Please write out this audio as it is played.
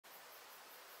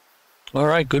All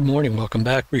right, good morning. Welcome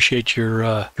back. Appreciate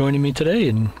your joining me today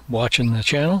and watching the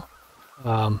channel.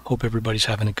 Hope everybody's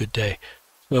having a good day.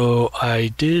 So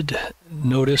I did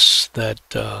notice that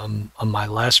on my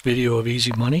last video of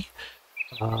Easy Money,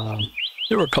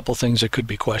 there were a couple things that could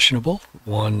be questionable.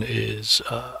 One is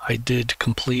I did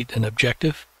complete an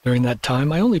objective during that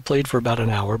time. I only played for about an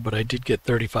hour, but I did get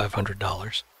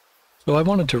 $3,500. So I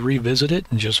wanted to revisit it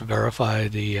and just verify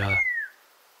the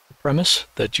premise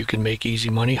that you can make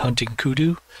easy money hunting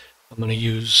kudu. I'm going to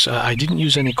use, I didn't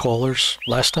use any callers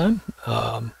last time,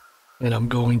 and I'm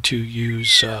going to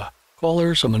use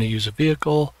callers. I'm going to use a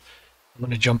vehicle. I'm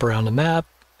going to jump around the map,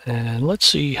 and let's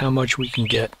see how much we can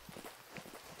get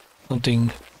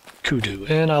hunting kudu.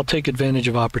 And I'll take advantage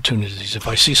of opportunities. If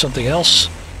I see something else,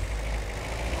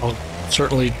 I'll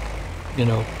certainly, do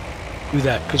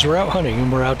that, because we're out hunting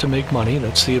and we're out to make money.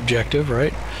 That's the objective,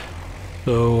 right?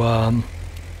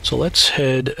 So let's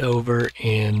head over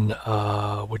in,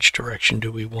 which direction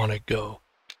do we want to go?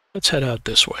 Let's head out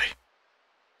this way.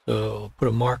 So put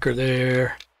a marker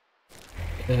there,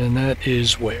 and that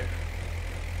is where?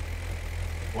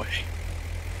 Way.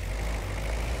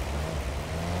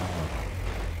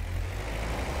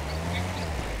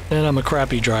 And I'm a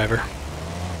crappy driver.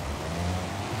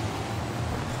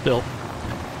 Still.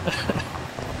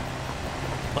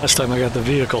 Last time I got the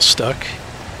vehicle stuck.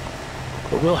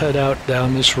 But we'll head out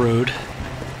down this road.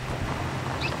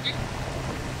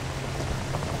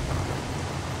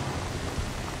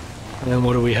 And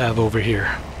what do we have over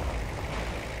here?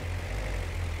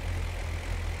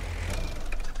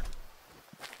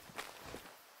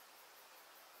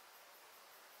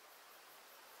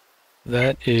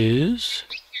 That is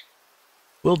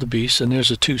wildebeest, and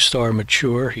there's a 2-star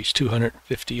mature. He's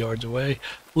 250 yards away.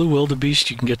 Blue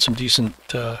wildebeest you can get some decent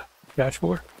cash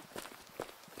for.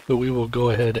 So we will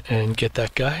go ahead and get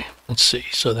that guy. Let's see.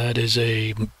 So that is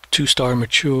a 2-star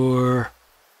mature.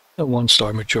 A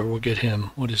 1-star mature. We'll get him.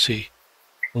 What is he?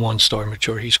 1-star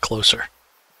mature. He's closer.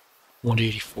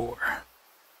 184.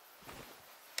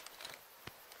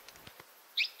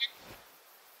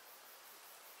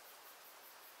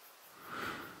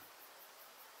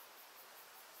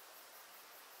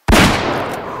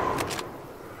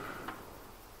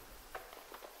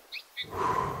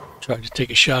 Tried to take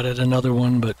a shot at another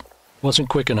one, but wasn't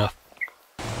quick enough.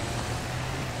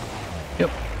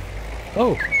 Yep.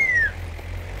 Oh.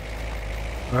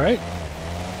 All right.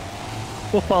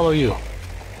 We'll follow you.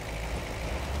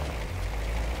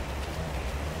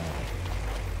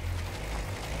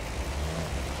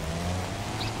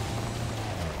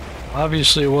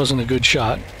 Obviously, it wasn't a good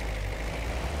shot.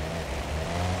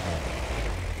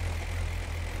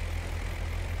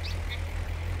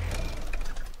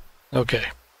 Okay.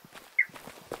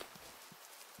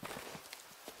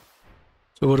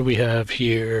 So what do we have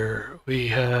here? We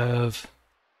have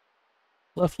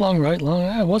left long, right long.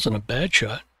 That wasn't a bad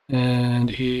shot. And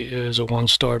he is a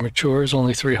 1-star mature. Is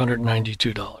only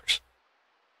 $392.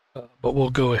 But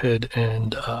we'll go ahead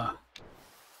and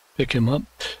pick him up.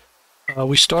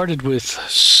 We started with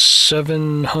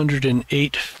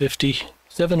 708.50.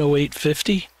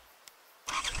 708.50.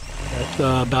 At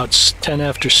about 10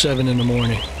 after 7 in the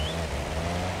morning.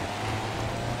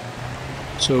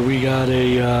 So we got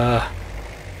a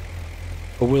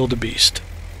wildebeest.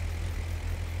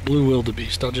 Blue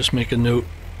wildebeest. I'll just make a note.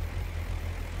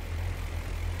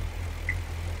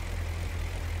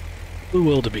 Blue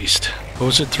wildebeest. What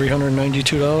was it?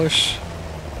 $392?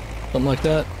 Something like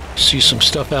that. See some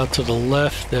stuff out to the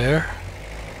left there.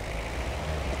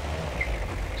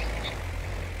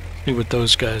 See what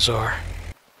those guys are.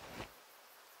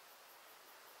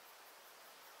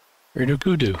 Reno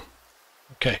kudu.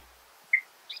 Okay.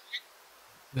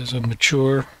 There's a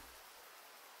mature.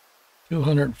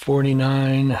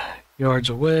 249 yards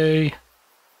away.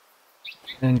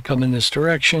 And come in this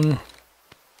direction.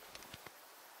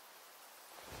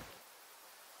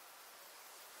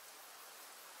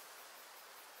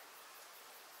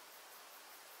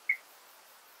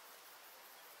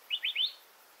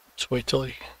 Let's wait till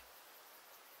he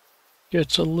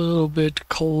gets a little bit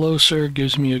closer.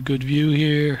 Gives me a good view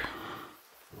here.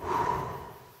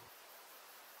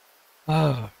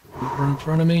 Ah, you're in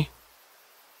front of me.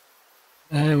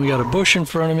 And we got a bush in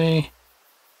front of me.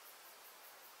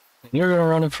 And you're going to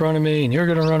run in front of me, and you're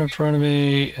going to run in front of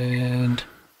me, and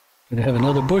I'm going to have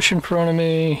another bush in front of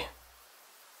me.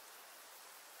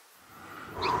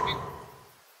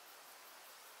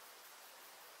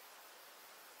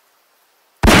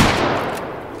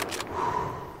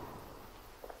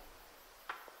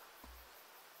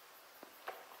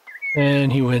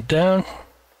 And he went down.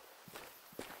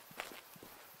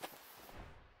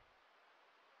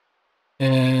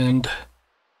 And And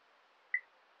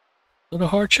was it a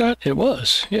hard shot? It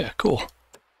was. Yeah, cool.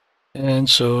 And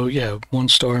so, yeah,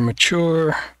 1-star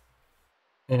mature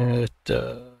at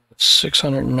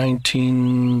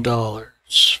 $619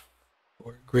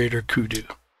 for greater kudu.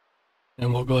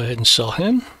 And we'll go ahead and sell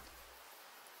him.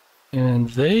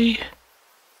 And they...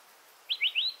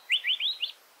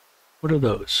 What are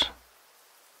those?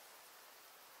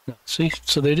 No, see,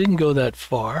 so they didn't go that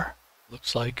far,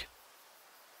 looks like.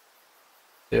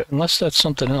 Yeah, unless that's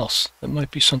something else. That might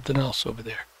be something else over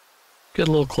there. Get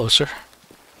a little closer.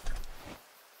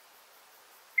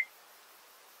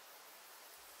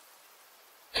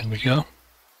 There we go.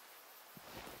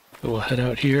 So we'll head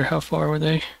out here. How far were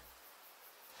they?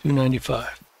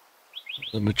 295.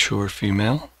 The mature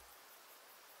female.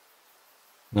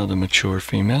 Another mature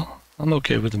female. I'm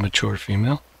okay with the mature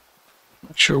female.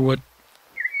 Not sure what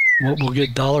we'll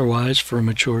get dollar-wise for a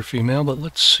mature female, but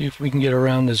let's see if we can get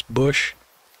around this bush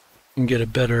and get a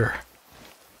better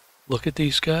look at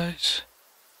these guys.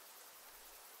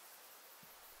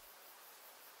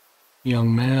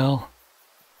 Young male.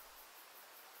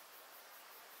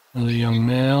 Another young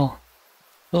male.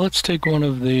 Well, let's take one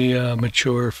of the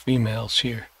mature females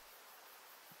here.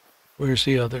 Where's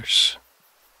the others?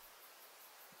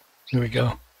 Here we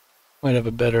go. Might have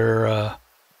a better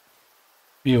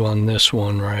view on this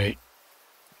one right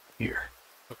here.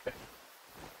 Okay.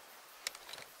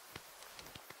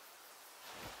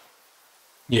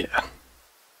 Yeah.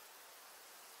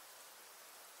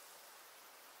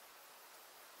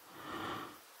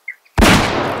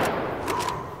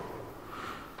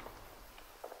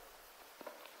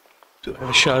 Do I have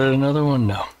a shot at another one?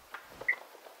 No.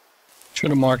 Should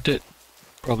have marked it.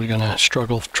 Probably gonna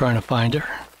struggle trying to find her.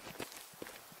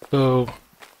 So,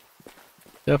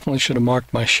 definitely should have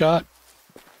marked my shot.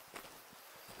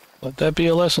 Let that be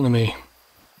a lesson to me.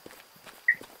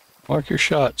 Mark your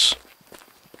shots.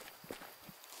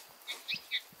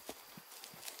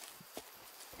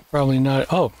 Probably not.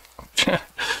 Oh,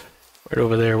 right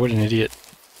over there. What an idiot.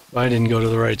 I didn't go to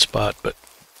the right spot, but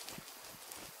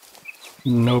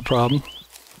no problem.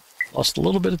 Lost a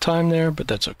little bit of time there, but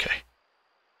that's okay.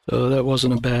 So that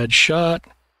wasn't a bad shot.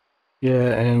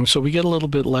 Yeah, and so we get a little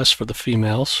bit less for the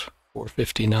females,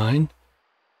 $459.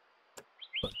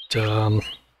 But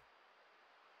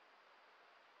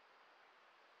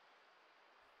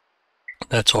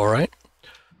that's all right.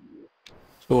 So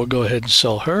we'll go ahead and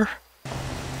sell her.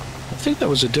 I think that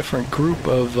was a different group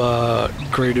of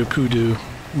greater kudu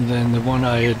than the one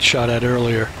I had shot at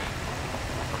earlier.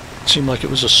 It seemed like it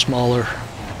was a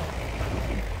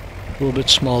little bit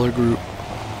smaller group.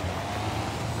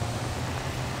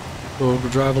 So we'll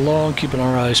drive along, keeping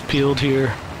our eyes peeled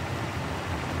here.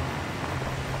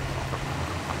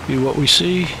 See what we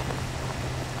see.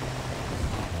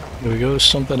 There we go,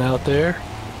 something out there.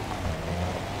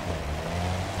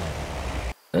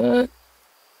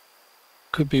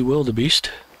 Could be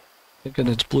wildebeest. Thinking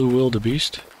it's blue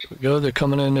wildebeest. Here we go, they're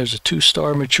coming in. There's a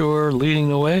 2-star mature leading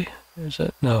the way. There's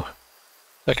that? No.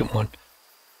 Second one.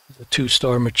 There's a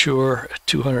 2-star mature at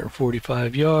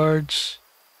 245 yards.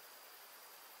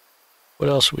 What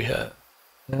else we have?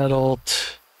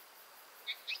 Adult.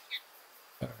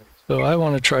 All right, so I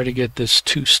want to try to get this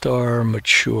 2-star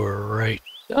mature right.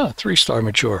 3-star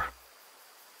mature.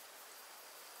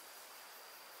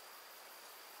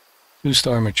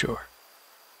 2-star mature.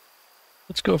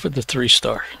 Let's go for the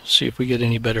 3-star. See if we get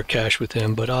any better cash with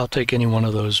him, but I'll take any one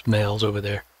of those males over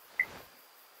there. I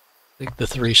think the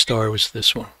 3-star was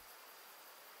this one.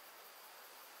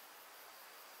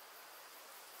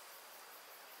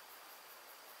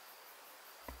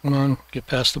 Come on, get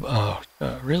past the... Oh,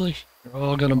 really? You're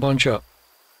all gonna bunch up.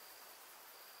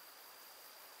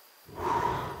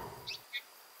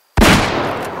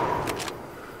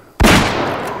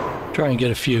 Try and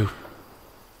get a few.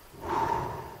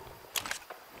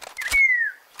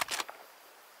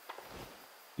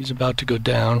 He's about to go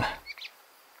down.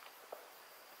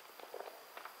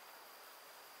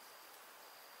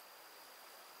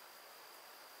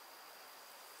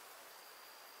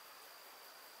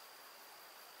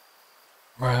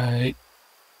 Right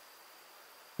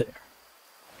there.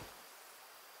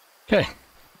 Okay.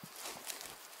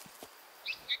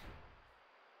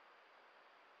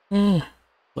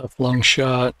 Left lung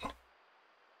shot.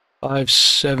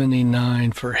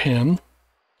 579 for him.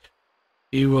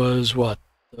 He was what?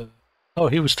 Oh,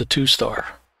 he was the 2-star.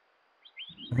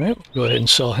 All right, we'll go ahead and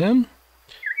sell him.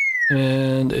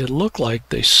 And it looked like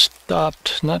they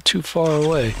stopped not too far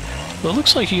away. So it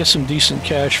looks like he gets some decent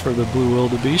cash for the blue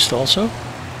wildebeest also.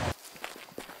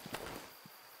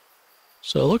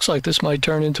 So it looks like this might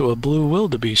turn into a blue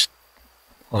wildebeest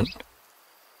hunt.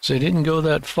 So they didn't go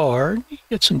that far. You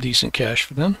get some decent cash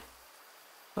for them.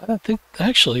 I think,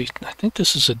 actually, I think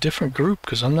this is a different group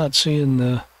because I'm not seeing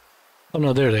the... Oh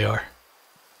no, there they are.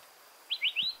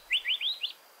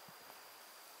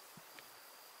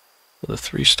 The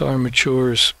 3-star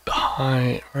matures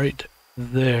behind, right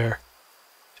there.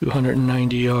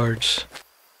 290 yards.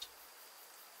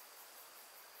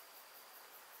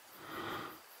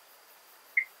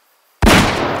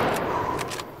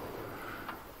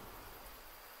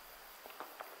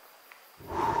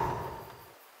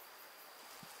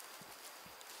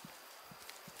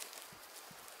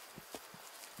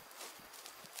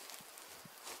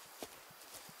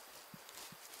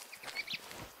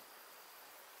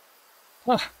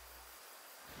 Ah,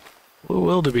 blue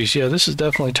wildebeest. Yeah, this is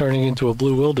definitely turning into a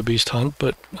blue wildebeest hunt,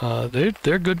 but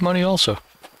they're good money also.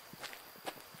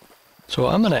 So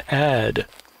I'm going to add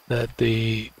that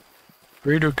the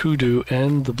greater kudu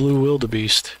and the blue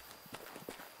wildebeest,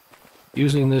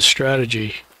 using this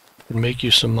strategy, can make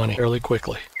you some money fairly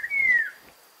quickly.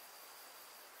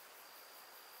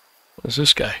 What is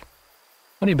this guy?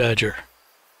 Honey badger.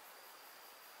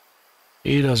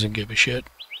 He doesn't give a shit.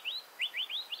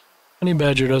 Honey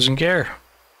badger doesn't care.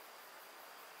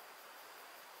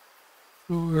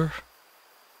 Sure.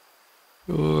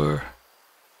 Sure.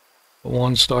 A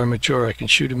 1-star mature, I can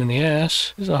shoot him in the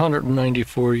ass. He's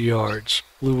 194 yards.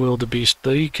 Blue wildebeest,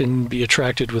 they can be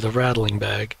attracted with a rattling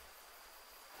bag.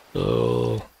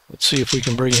 So, let's see if we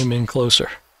can bring him in closer.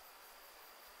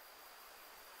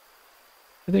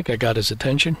 I think I got his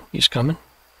attention. He's coming.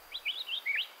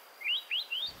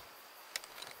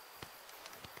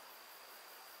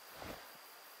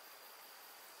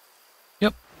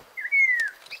 Yep.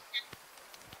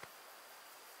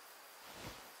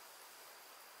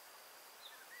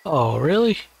 Oh,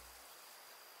 really?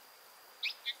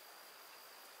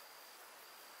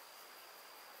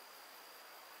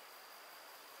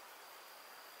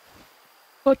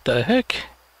 What the heck?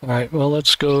 Alright, well,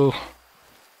 let's go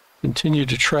continue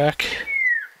to track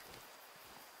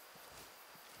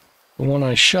the one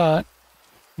I shot,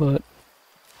 but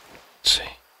let's see.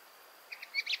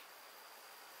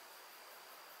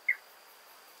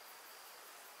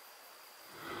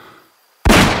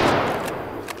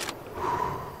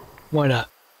 Why not?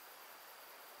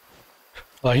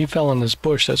 Oh, he fell in this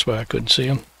bush, that's why I couldn't see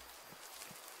him.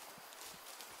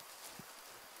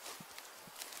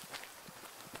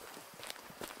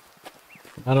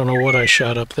 I don't know what I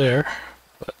shot up there,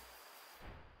 but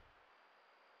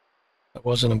that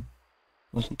wasn't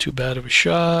too bad of a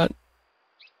shot.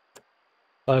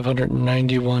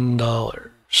 $591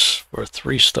 for a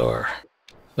 3-star.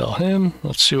 Sell him.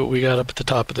 Let's see what we got up at the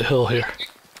top of the hill here.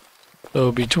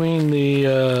 So between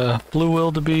the blue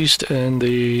wildebeest and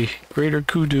the greater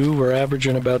kudu, we're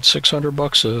averaging about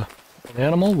 $600 an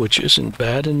animal, which isn't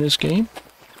bad in this game.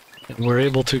 And we're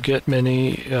able to get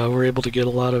a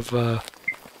lot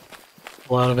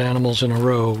of animals in a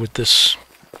row with this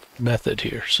method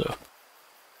here. So,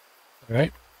 all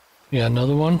right, yeah,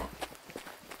 another one.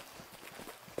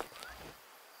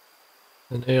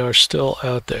 And they are still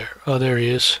out there. Oh, there he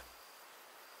is.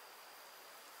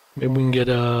 Maybe we can get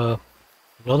another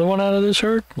one out of this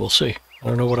herd? We'll see. I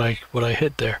don't know what I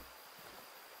hit there.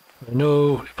 I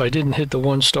know if I didn't hit the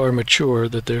 1-star mature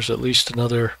that there's at least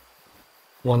another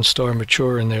 1-star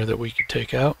mature in there that we could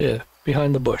take out. Yeah,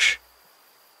 behind the bush.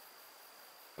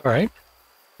 Alright.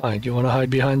 Fine, do you want to hide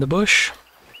behind the bush?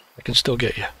 I can still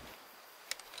get you.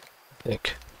 I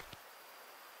think.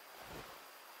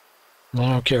 I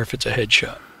don't care if it's a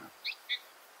headshot.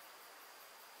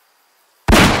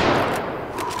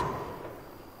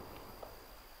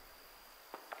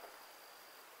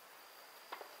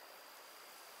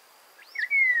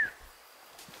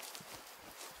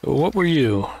 So what were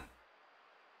you?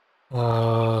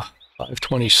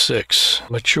 526.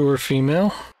 Mature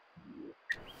female.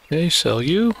 Okay, sell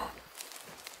you.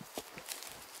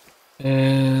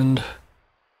 And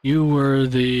you were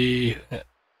the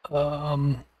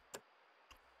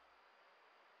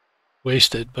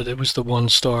wasted, but it was the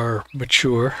 1-star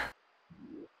mature.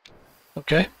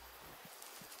 Okay.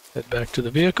 Head back to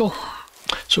the vehicle.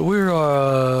 So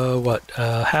we're what,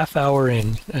 half hour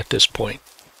in at this point.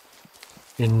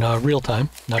 In real time,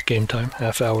 not game time,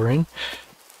 half hour in.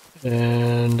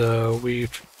 And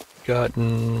we've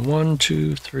gotten 1,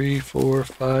 2, 3, 4,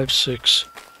 5, 6,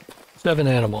 7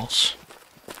 animals.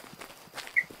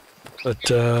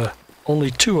 But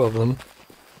only 2 of them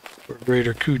were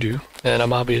greater kudu. And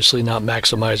I'm obviously not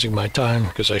maximizing my time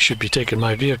because I should be taking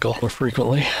my vehicle more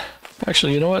frequently.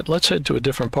 Actually, you know what? Let's head to a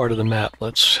different part of the map.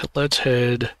 Let's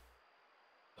head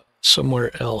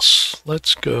somewhere else.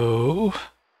 Let's go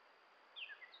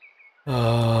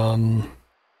Parking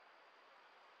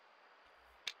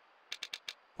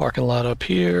lot up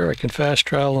here. I can fast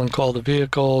travel and call the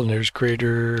vehicle, and there's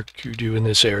greater kudu in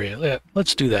this area. Yeah,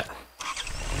 let's do that.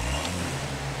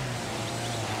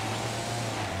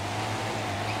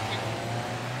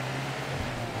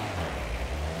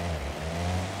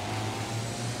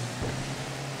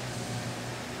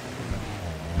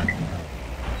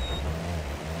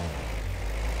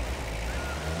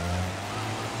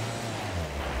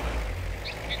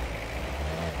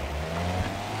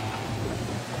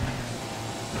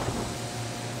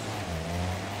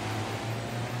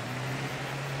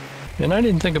 And I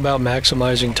didn't think about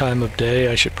maximizing time of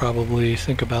day. I should probably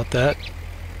think about that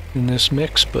in this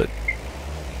mix, but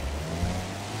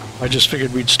I just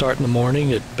figured we'd start in the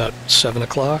morning at about 7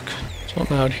 o'clock.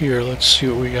 Something out here. Let's see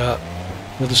what we got.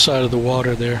 The other side of the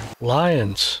water there.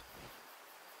 Lions.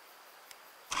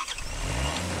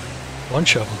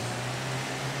 Bunch of them.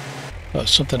 Oh,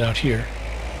 something out here.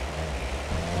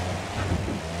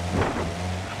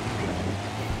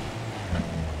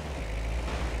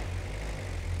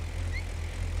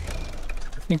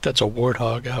 I think that's a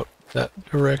warthog out that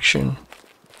direction.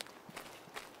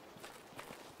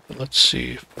 Let's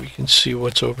see if we can see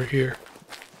what's over here.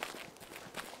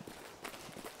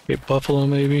 Okay, buffalo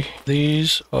maybe.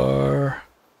 These are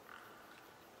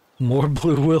more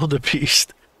blue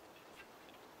wildebeest.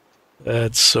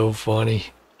 That's so funny.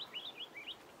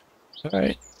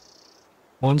 Alright.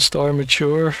 1-star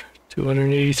mature,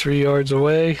 283 yards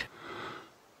away.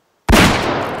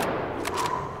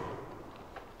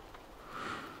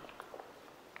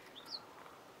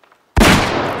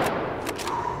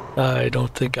 I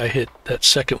don't think I hit that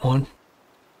second one.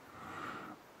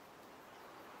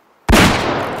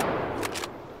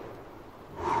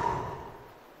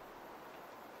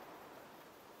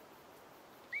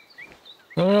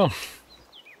 I don't know.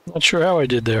 Not sure how I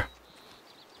did there.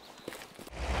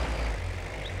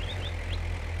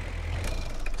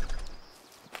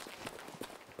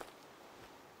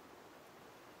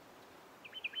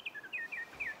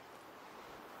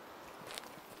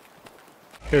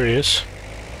 Here he is.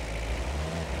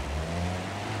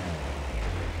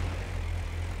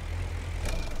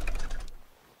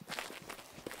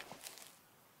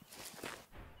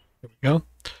 There we go.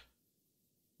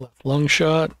 Left lung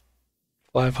shot,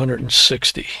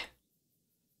 560.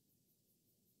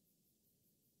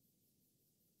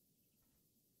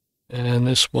 And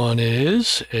this one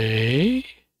is a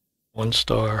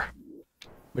 1-star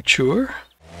mature.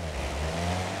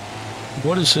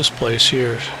 What is this place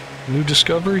here? New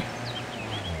discovery?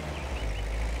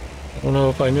 I don't know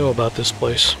if I knew about this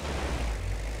place.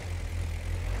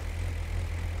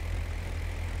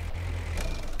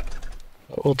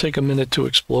 We'll take a minute to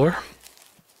explore.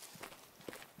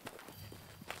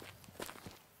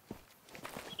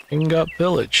 Ingot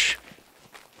Village.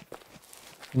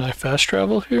 Can I fast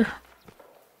travel here?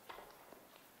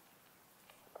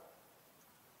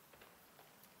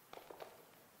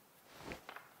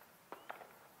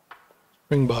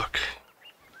 Springbok.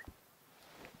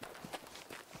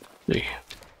 See.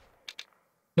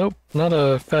 Nope, not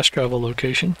a fast travel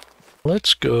location.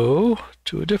 Let's go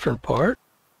to a different part.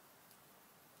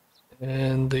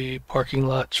 And the parking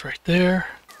lot's right there.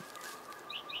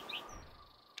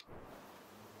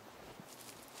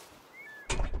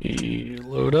 We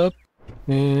load up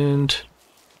and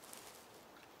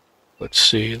let's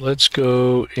see, let's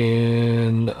go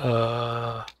in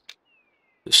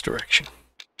this direction.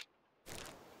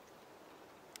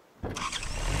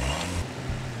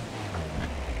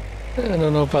 I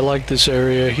don't know if I like this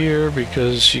area here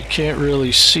because you can't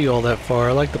really see all that far.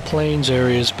 I like the plains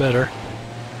areas better,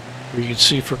 where you can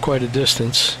see for quite a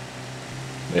distance.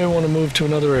 Maybe I want to move to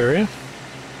another area.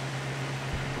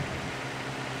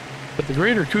 But the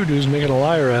greater kudu's making a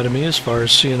liar out of me as far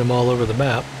as seeing them all over the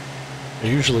map. I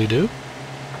usually do.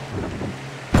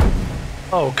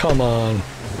 Oh, come on.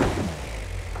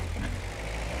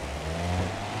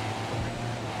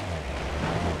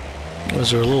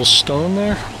 Was there a little stone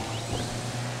there?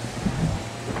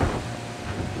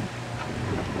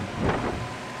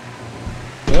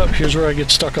 Yep, here's where I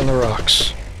get stuck on the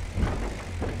rocks.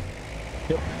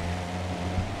 Yep.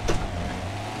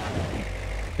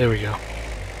 There we go.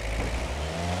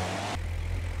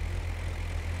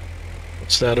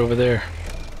 What's that over there?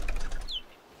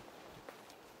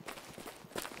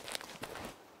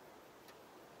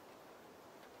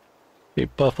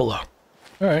 Cape Buffalo.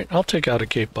 Alright, I'll take out a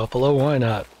Cape Buffalo, why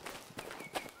not?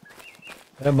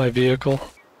 I have my vehicle.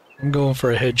 I'm going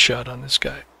for a headshot on this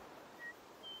guy.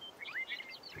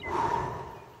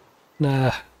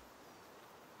 Nah.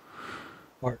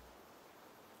 Heart.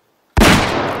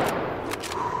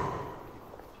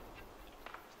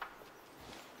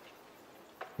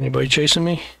 Anybody chasing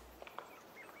me?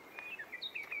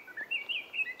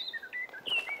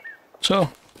 So,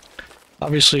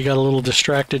 obviously got a little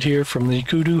distracted here from the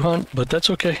kudu hunt, but that's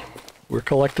okay. We're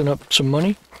collecting up some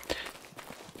money.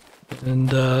 And,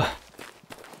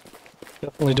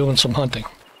 definitely doing some hunting.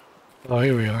 Oh,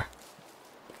 here we are.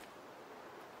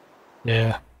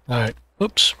 Yeah, alright.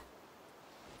 Oops.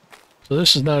 So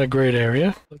this is not a great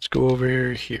area. Let's go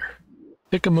over here.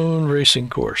 Pick-a-Moon Racing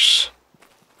Course.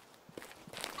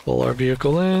 Pull our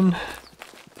vehicle in.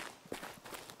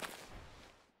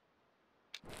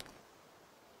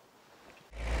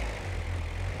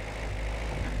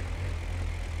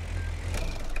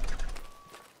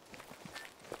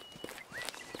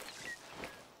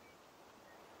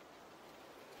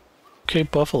 Cape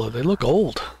Buffalo, they look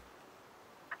old.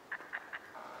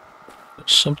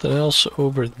 There's something else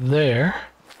over there.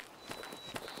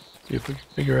 See if we can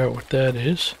figure out what that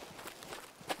is.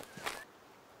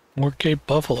 More Cape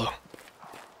Buffalo.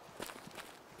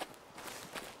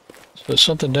 So there's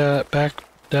something back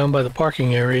down by the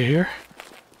parking area here.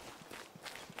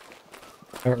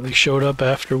 Apparently showed up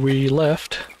after we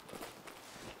left.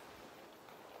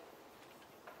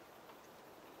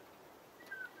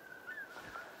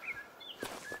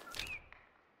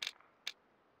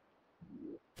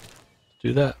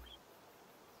 Do that.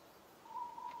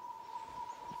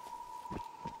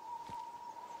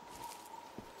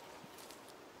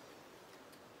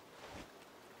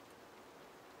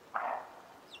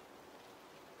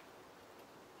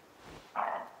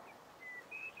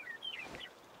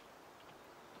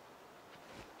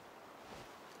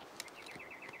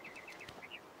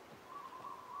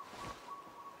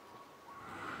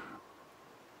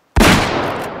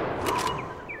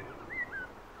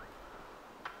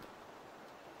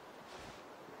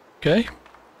 Okay.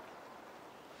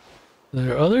 Are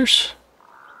there others? I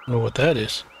don't know what that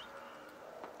is.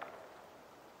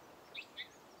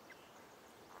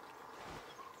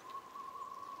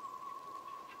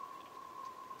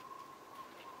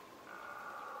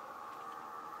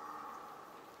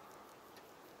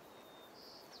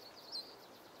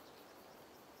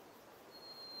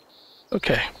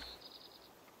 Okay.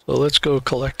 So let's go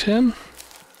collect him.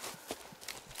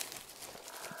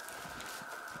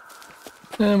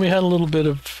 And we had a little bit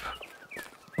of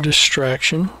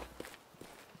distraction.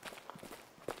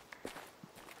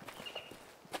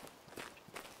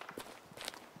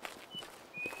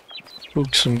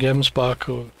 Spooked some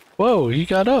Gemsbach. Whoa, he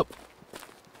got up.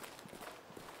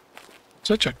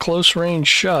 Such a close range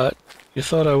shot. You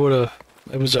thought I would have...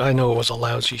 I know it was a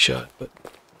lousy shot, but...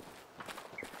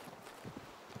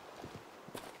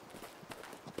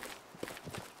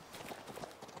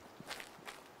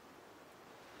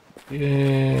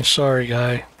 Yeah, sorry,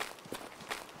 guy.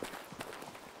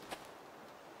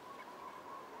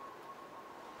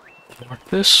 Mark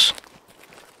this.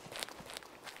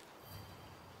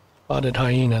 Spotted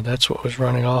hyena, that's what was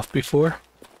running off before.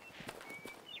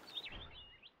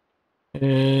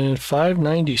 And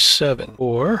 597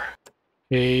 for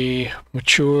a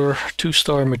mature,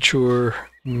 2-star mature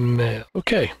male.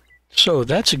 Okay, so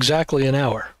that's exactly an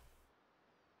hour.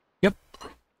 Yep,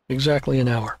 exactly an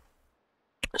hour.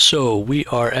 So we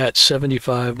are at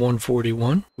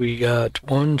 75,141. We got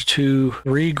 3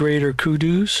 greater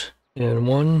kudus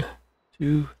and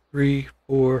 6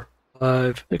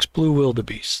 blue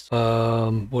wildebeests.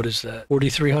 What is that?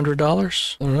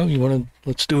 $4,300? I don't know. You want to?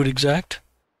 Let's do it exact.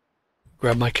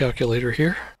 Grab my calculator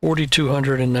here.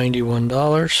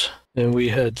 $4,291. And we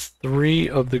had 3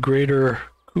 of the greater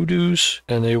kudus,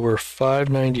 and they were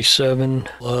 597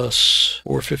 plus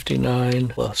 459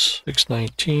 plus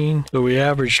 619. So we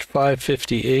averaged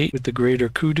 558 with the greater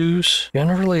kudus.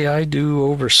 Generally, I do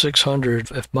over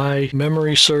 600. If my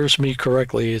memory serves me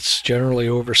correctly, it's generally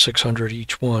over 600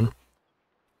 each one.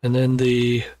 And then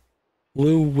the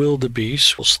blue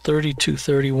wildebeest was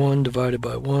 3231 divided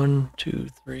by 1, 2,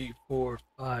 3, 4,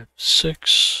 5,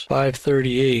 6,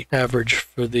 538 average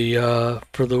for the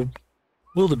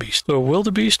wildebeest. So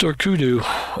wildebeest or kudu,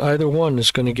 either one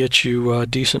is going to get you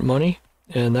decent money,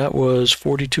 and that was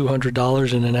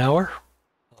 $4,200 in an hour.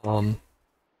 And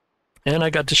I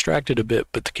got distracted a bit,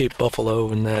 but the Cape Buffalo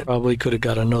and that probably could have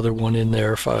got another one in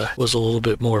there if I was a little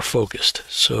bit more focused.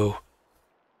 So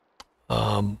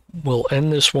we'll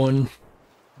end this one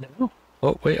now.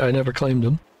 Oh wait, I never claimed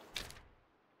them.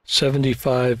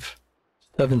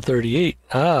 75,738.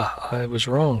 Ah, I was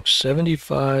wrong.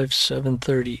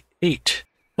 75,738.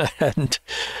 I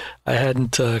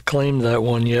hadn't claimed that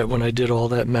one yet when I did all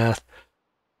that math.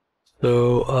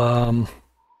 So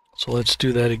so let's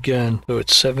do that again. So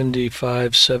it's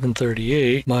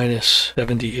 75,738 minus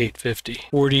 7,850.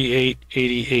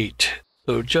 48,88.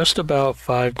 So just about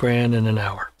 5 grand in an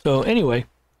hour. So anyway,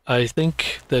 I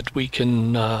think that we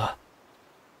can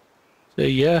say,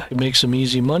 yeah, you make some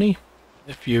easy money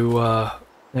if you,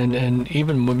 and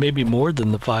even maybe more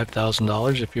than the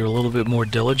 $5,000 if you're a little bit more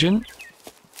diligent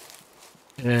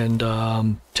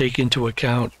and take into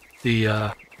account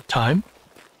the time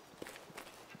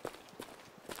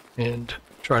and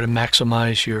try to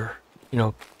maximize your,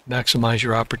 maximize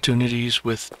your opportunities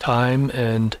with time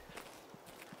and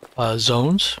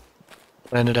zones.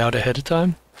 Plan it out ahead of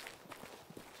time.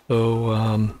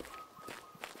 So,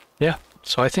 yeah.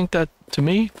 So I think that, to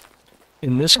me,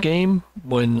 in this game,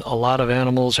 when a lot of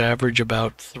animals average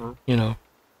about, the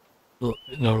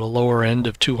lower end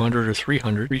of 200 or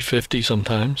 300, 350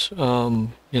 sometimes,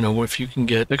 if you can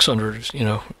get 600,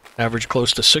 average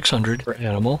close to 600 per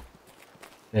animal,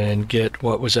 and get,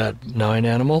 what was that, 9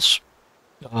 animals,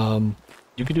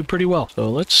 you can do pretty well. So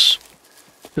let's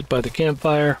sit by the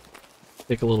campfire,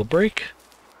 take a little break,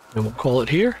 and we'll call it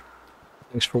here.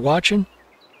 Thanks for watching.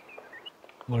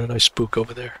 What did I spook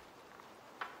over there?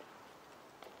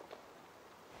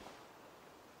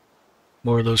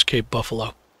 More of those Cape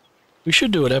Buffalo. We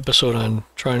should do an episode on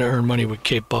trying to earn money with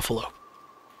Cape Buffalo,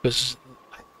 because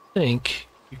I think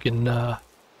you can, they're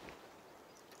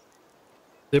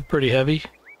pretty heavy,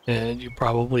 and you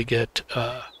probably get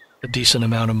a decent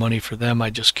amount of money for them.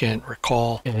 I just can't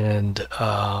recall. And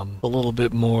a little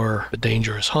bit more a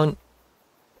dangerous hunt.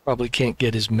 Probably can't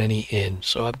get as many in.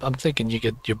 So I'm thinking you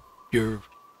get your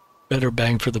better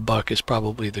bang for the buck is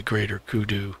probably the greater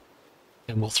kudu.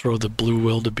 And we'll throw the blue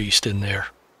wildebeest in there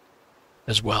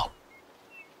as well.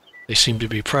 They seem to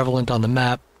be prevalent on the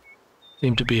map.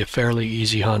 Seem to be a fairly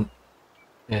easy hunt.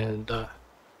 And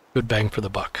good bang for the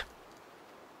buck.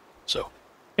 So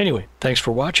anyway, thanks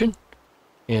for watching.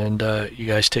 And you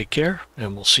guys take care,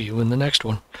 and we'll see you in the next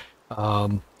one.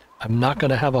 I'm not going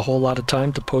to have a whole lot of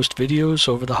time to post videos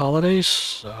over the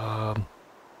holidays.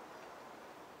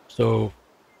 So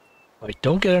if I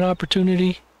don't get an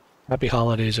opportunity, happy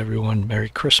holidays, everyone. Merry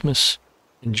Christmas.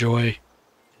 Enjoy.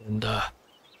 And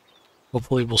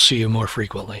hopefully we'll see you more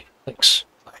frequently. Thanks.